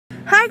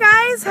Hi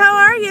guys, how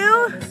are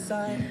you?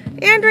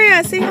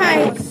 Andrea, say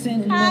hi.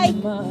 Hi.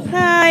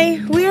 Hi.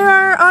 We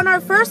are on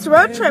our first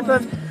road trip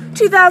of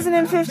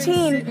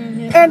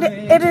 2015 and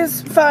it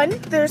is fun.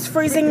 There's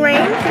freezing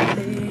rain.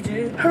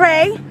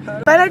 Hooray.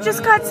 But I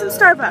just got some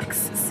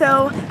Starbucks,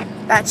 so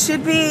that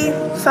should be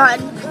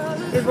fun.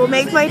 It will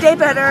make my day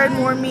better and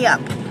warm me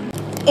up.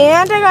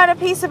 And I got a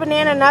piece of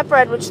banana nut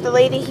bread, which the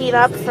lady heated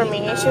up for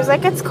me. She was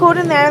like, it's cold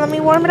in there, let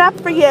me warm it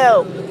up for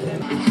you.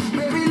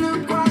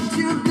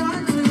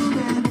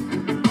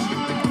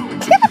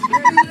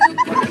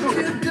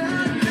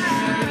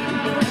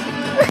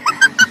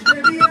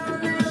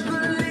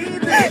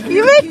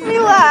 You make me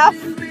laugh.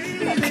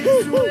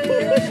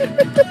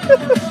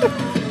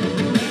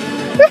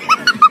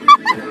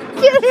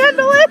 Can't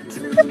handle it.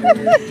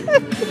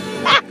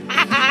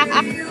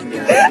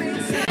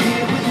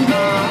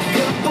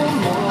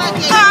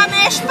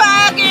 Amish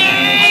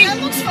buggy. That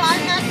looks fun,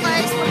 that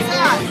place. What's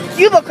that?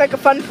 You look like a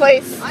fun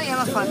place. I am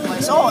a fun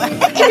place. Oh. I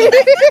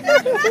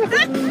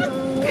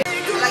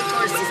like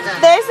horses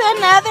then. There's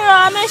another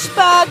Amish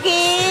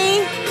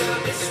buggy.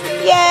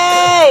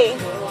 Yay.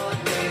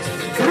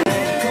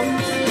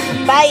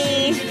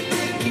 Bye.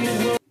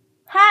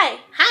 Hi.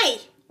 Hi.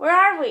 Where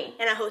are we?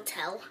 In a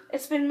hotel.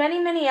 It's been many,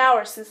 many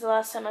hours since the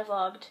last time I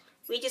vlogged.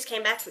 We just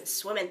came back from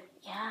swimming.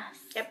 Yes.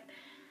 Yep.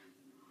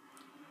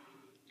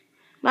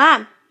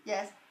 Mom.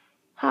 Yes.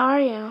 How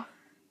are you?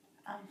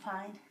 I'm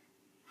fine.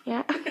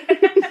 Yeah.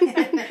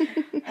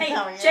 Hey,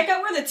 check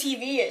out where the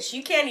TV is.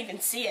 You can't even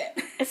see it.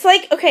 It's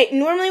like, okay,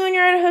 normally when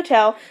you're at a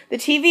hotel, the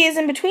TV is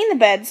in between the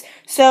beds,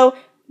 so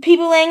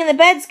people laying in the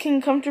beds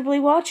can comfortably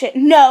watch it.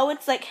 No,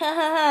 it's like, ha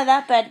ha ha,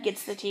 that bed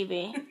gets the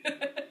TV.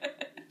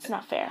 It's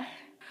not fair.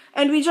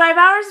 And we drive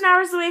hours and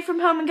hours away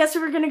from home, and guess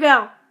where we're gonna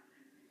go?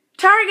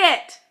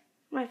 Target!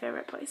 My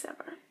favorite place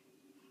ever.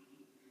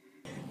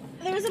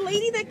 There was a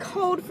lady that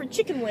called for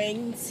chicken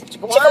wings.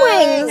 Chicken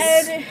wings!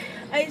 And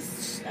I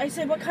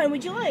said, what kind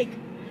would you like?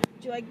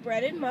 Would you like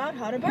breaded, mild,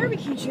 hot, or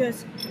barbecue? She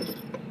goes,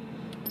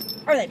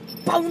 are they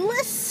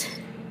boneless?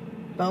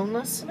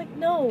 Boneless? I'm like,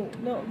 no,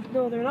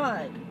 they're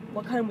not.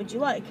 What kind would you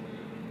like?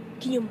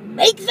 Can you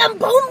make them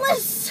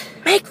boneless?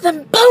 Make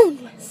them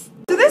boneless!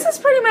 So this is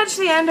pretty much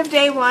the end of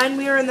day one.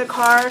 We were in the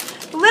car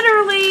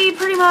literally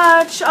pretty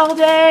much all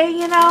day,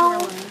 you know?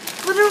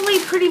 Literally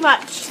pretty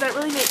much. That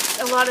really makes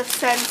a lot of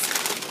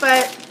sense.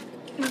 But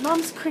my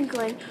mom's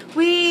crinkling.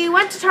 We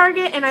went to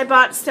Target and I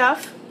bought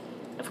stuff,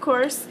 of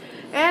course.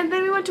 And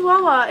then we went to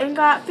Wawa and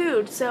got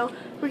food. So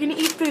we're gonna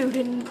eat food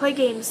and play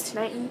games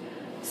tonight and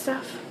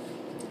stuff.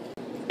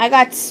 I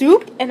got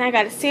soup and I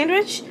got a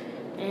sandwich.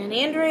 And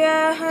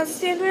Andrea has a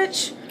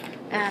sandwich.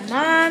 And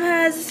Mom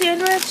has a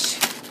sandwich.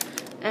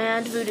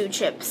 And voodoo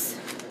chips.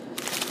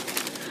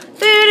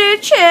 Voodoo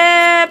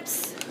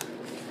chips!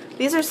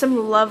 These are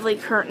some lovely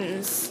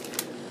curtains.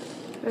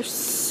 They're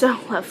so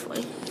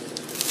lovely.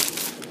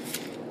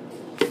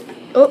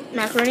 Oh,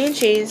 macaroni and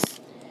cheese.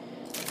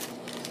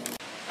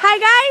 Hi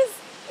guys!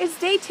 It's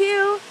day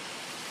 2.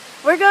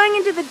 We're going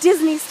into the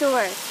Disney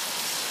store.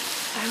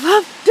 I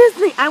love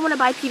Disney! I want to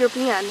buy Peter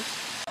Pan.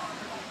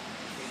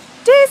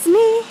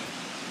 Disney!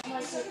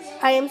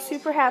 I am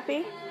super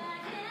happy.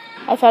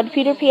 I found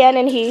Peter Pan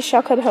and he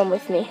shall come home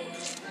with me.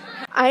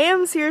 I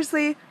am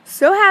seriously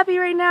so happy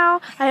right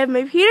now. I have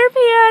my Peter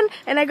Pan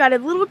and I got a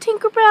little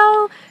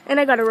Tinkerbell and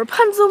I got a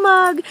Rapunzel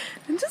mug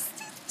and just,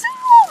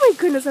 oh my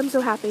goodness, I'm so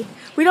happy.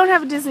 We don't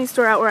have a Disney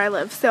store out where I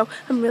live, so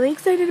I'm really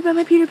excited about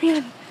my Peter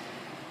Pan.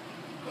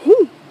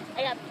 Ooh.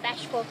 I got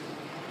bashful.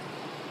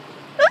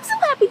 I'm so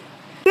happy.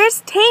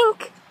 Here's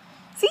Tink.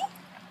 See?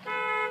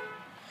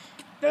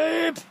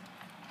 Babe.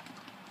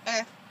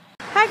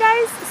 Hi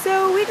guys, so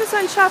we just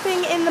went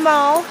shopping in the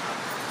mall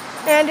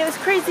and it was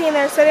crazy in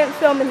there, so I didn't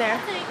film in there.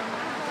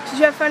 Did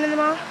you have fun in the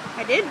mall?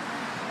 I did.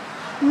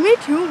 Me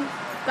too.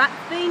 Got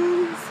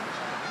things,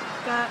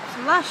 got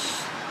some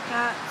Lush,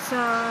 got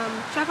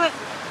some chocolate,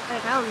 and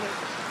a calendar.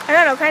 I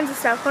got all kinds of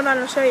stuff. Hold on,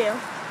 I'll show you.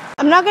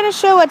 I'm not going to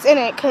show what's in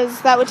it because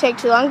that would take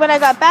too long, but I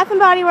got Bath &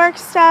 Body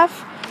Works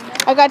stuff,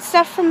 I got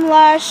stuff from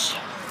Lush,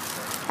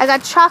 I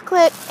got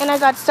chocolate, and I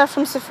got stuff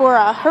from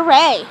Sephora.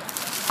 Hooray!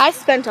 I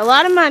spent a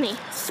lot of money.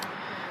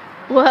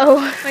 Whoa.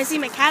 Want to see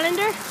my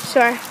calendar?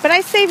 Sure. But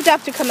I saved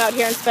up to come out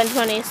here and spend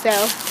money, so.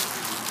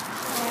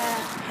 Yeah,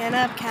 pin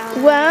up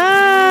calendar.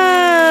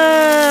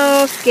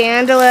 Wow.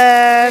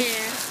 Scandalous.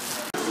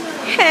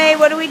 Yeah. Hey,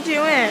 what are we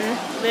doing?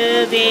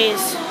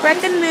 Movies. We're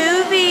at the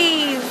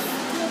movies.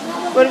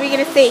 What are we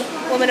going to see?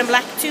 Woman in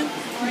Black 2.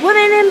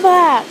 Woman in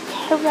Black.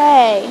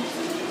 Hooray.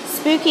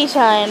 Spooky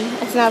time.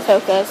 It's not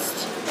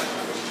focused.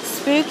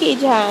 Spooky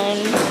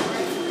time.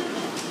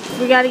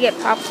 We got to get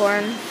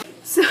popcorn.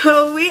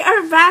 So we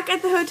are back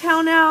at the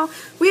hotel now.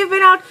 We have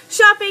been out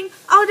shopping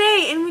all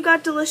day and we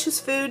got delicious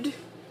food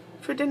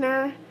for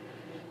dinner.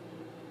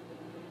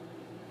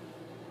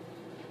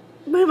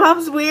 My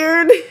mom's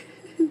weird.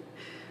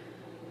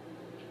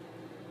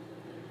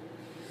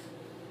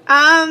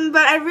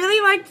 But I really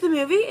liked the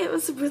movie. It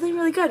was really,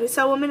 really good. We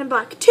saw Woman in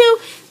Black 2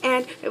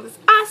 and it was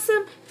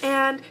awesome.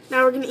 And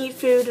now we're going to eat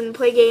food and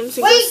play games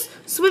and go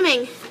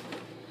swimming.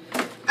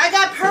 I got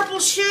my purple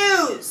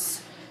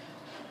shoes.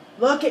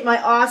 Look at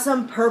my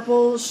awesome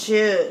purple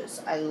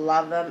shoes. I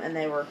love them, and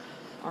they were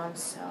on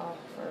sale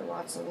for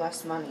lots of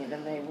less money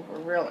than they were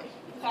really.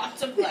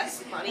 Lots of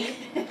less money.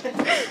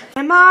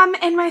 My mom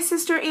and my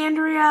sister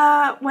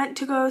Andrea went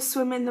to go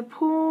swim in the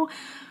pool,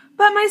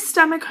 but my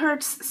stomach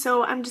hurts,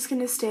 so I'm just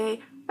going to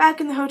stay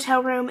back in the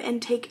hotel room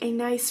and take a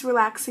nice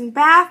relaxing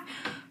bath.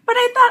 But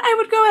I thought I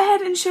would go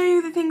ahead and show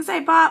you the things I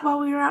bought while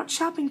we were out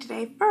shopping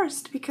today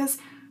first, because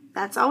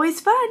that's always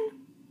fun.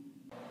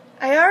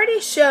 I already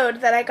showed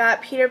that I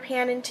got Peter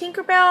Pan and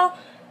Tinkerbell,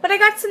 but I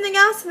got something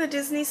else in the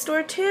Disney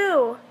store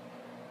too.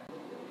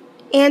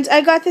 And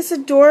I got this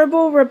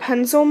adorable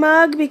Rapunzel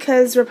mug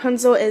because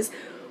Rapunzel is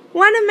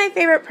one of my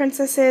favorite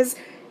princesses,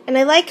 and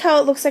I like how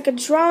it looks like a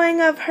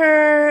drawing of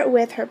her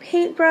with her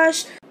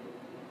paintbrush.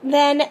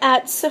 Then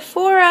at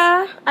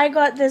Sephora, I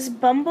got this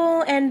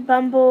Bumble and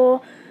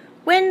Bumble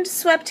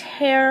windswept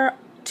hair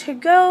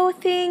to-go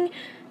thing.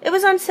 It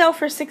was on sale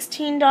for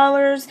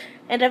 $16,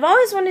 and I've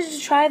always wanted to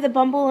try the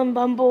Bumble and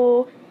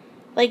Bumble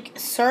like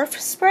surf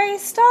spray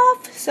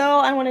stuff, so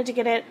I wanted to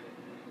get it.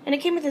 And it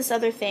came with this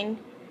other thing.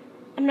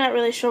 I'm not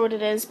really sure what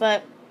it is,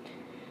 but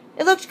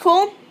it looked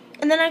cool.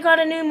 And then I got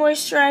a new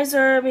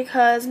moisturizer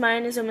because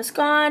mine is almost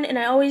gone, and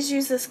I always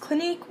use this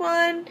Clinique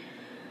one.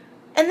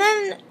 And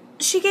then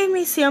she gave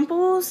me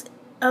samples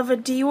of a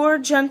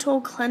Dior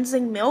Gentle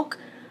Cleansing Milk.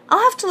 I'll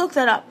have to look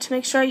that up to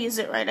make sure I use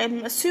it right.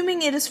 I'm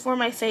assuming it is for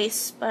my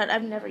face, but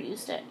I've never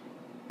used it.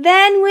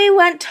 Then we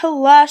went to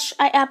Lush.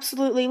 I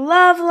absolutely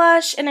love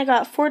Lush, and I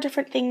got 4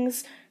 different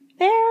things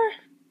there.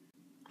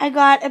 I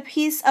got a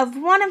piece of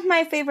one of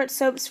my favorite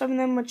soaps from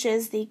them, which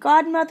is the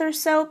Godmother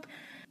soap.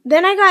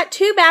 Then I got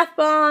 2 bath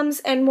bombs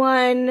and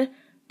 1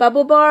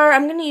 bubble bar.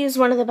 I'm going to use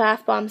one of the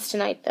bath bombs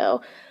tonight,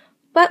 though.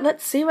 But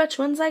let's see which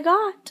ones I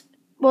got.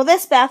 Well,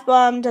 this bath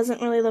bomb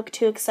doesn't really look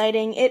too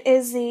exciting. It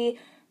is the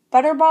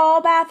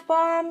Butterball bath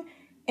bomb,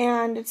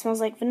 and it smells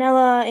like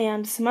vanilla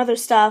and some other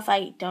stuff.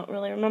 I don't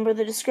really remember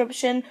the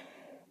description,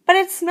 but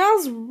it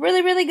smells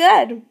really, really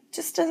good. It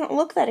just doesn't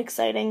look that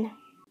exciting.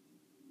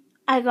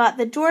 I got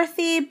the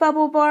Dorothy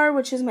bubble bar,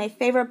 which is my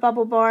favorite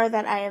bubble bar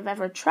that I have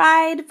ever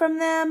tried from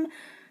them.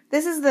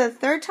 This is the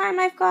 3rd time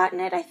I've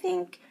gotten it, I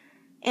think.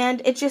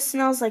 And it just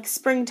smells like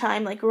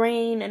springtime, like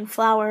rain and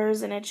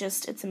flowers, and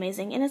it's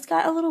amazing. And it's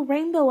got a little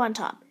rainbow on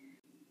top.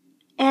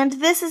 And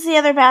this is the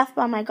other bath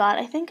bomb I got.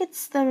 I think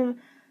it's the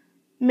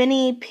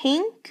mini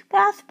pink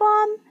bath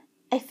bomb.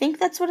 I think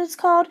that's what it's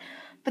called.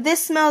 But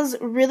this smells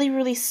really,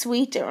 really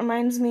sweet. It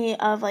reminds me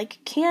of like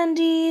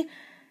candy,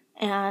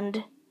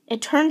 and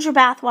it turns your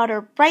bath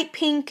water bright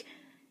pink.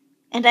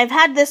 And I've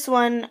had this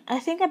one. I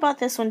think I bought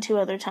this one 2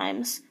 other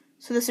times.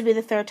 So this would be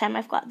the 3rd time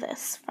I've got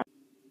this.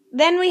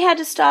 Then we had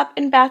to stop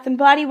in Bath &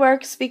 Body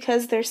Works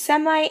because their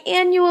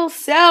semi-annual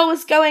sale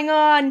was going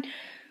on.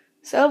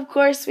 So of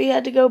course we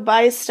had to go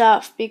buy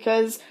stuff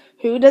because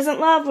who doesn't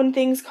love when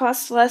things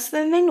cost less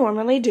than they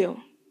normally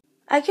do?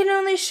 I can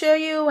only show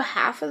you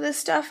half of the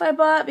stuff I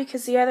bought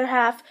because the other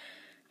half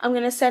I'm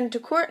going to send to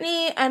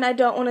Courtney, and I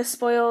don't want to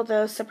spoil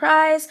the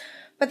surprise.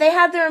 But they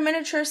had their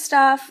miniature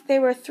stuff. They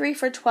were 3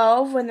 for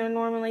 $12 when they're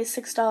normally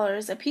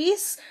 $6 a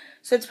piece.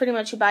 So it's pretty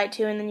much you buy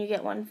 2 and then you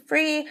get 1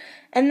 free.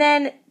 And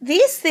then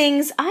these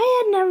things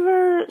I had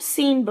never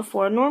seen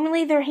before.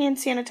 Normally their hand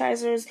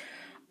sanitizers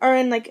are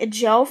in like a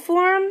gel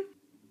form.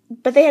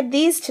 But they had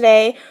these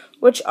today,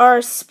 which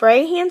are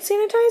spray hand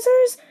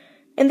sanitizers.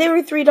 And they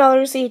were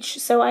 $3 each.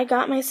 So I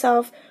got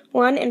myself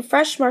one in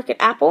Fresh Market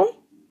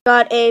Apple.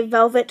 Got a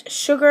Velvet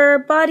Sugar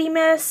Body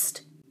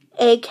Mist.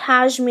 A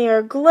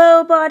Cashmere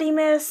Glow Body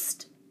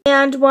Mist.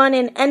 And one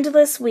in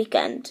Endless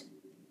Weekend.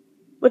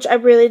 Which I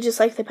really just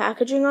like the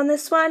packaging on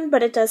this one,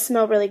 but it does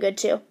smell really good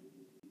too.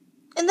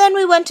 And then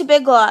we went to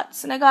Big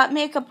Lots, and I got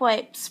makeup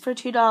wipes for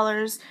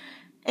 $2,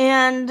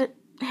 and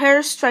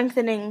hair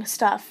strengthening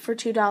stuff for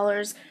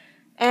 $2,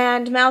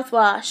 and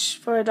mouthwash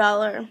for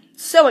 $1.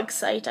 So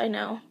excited, I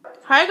know.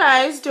 Hi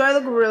guys, do I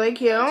look really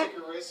cute?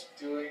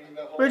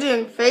 We're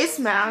doing face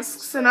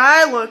masks, and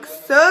I look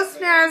so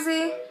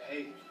snazzy.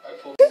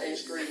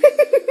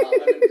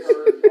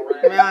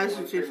 My eyes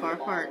are too far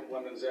apart.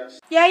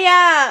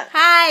 Yeah.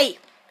 Hi.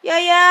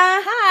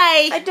 Yeah.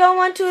 Hi. I don't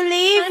want to leave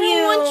you. I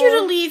don't want you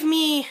to leave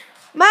me.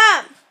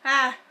 Mom.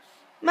 Ah.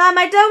 Mom,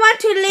 I don't want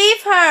to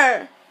leave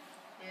her.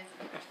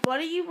 What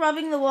are you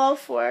rubbing the wall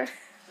for?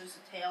 There's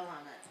a tail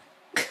on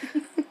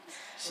it.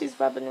 She's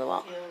rubbing the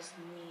wall. Feels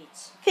neat.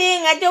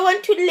 Thing, I don't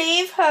want to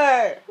leave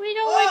her. We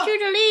don't want you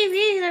to leave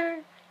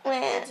either.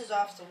 When? This is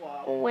off the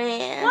wall.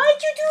 When? Why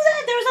did you do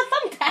that? There was a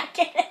thumbtack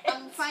in it.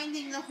 I'm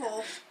finding the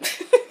hole.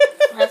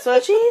 That's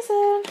what she said.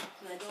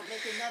 I don't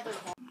make another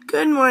hole.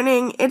 Good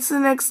morning. It's the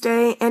next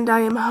day, and I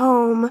am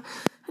home.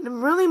 And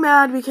I'm really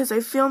mad because I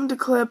filmed a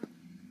clip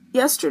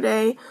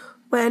yesterday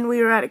when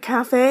we were at a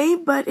cafe,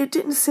 but it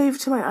didn't save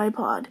to my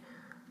iPod.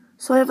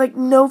 So I have, like,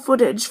 no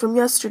footage from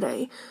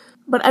yesterday.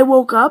 But I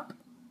woke up,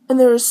 and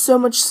there is so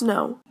much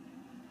snow.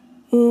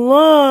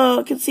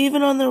 Look, it's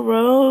even on the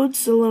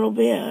roads a little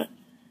bit.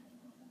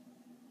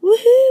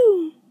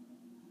 Woohoo!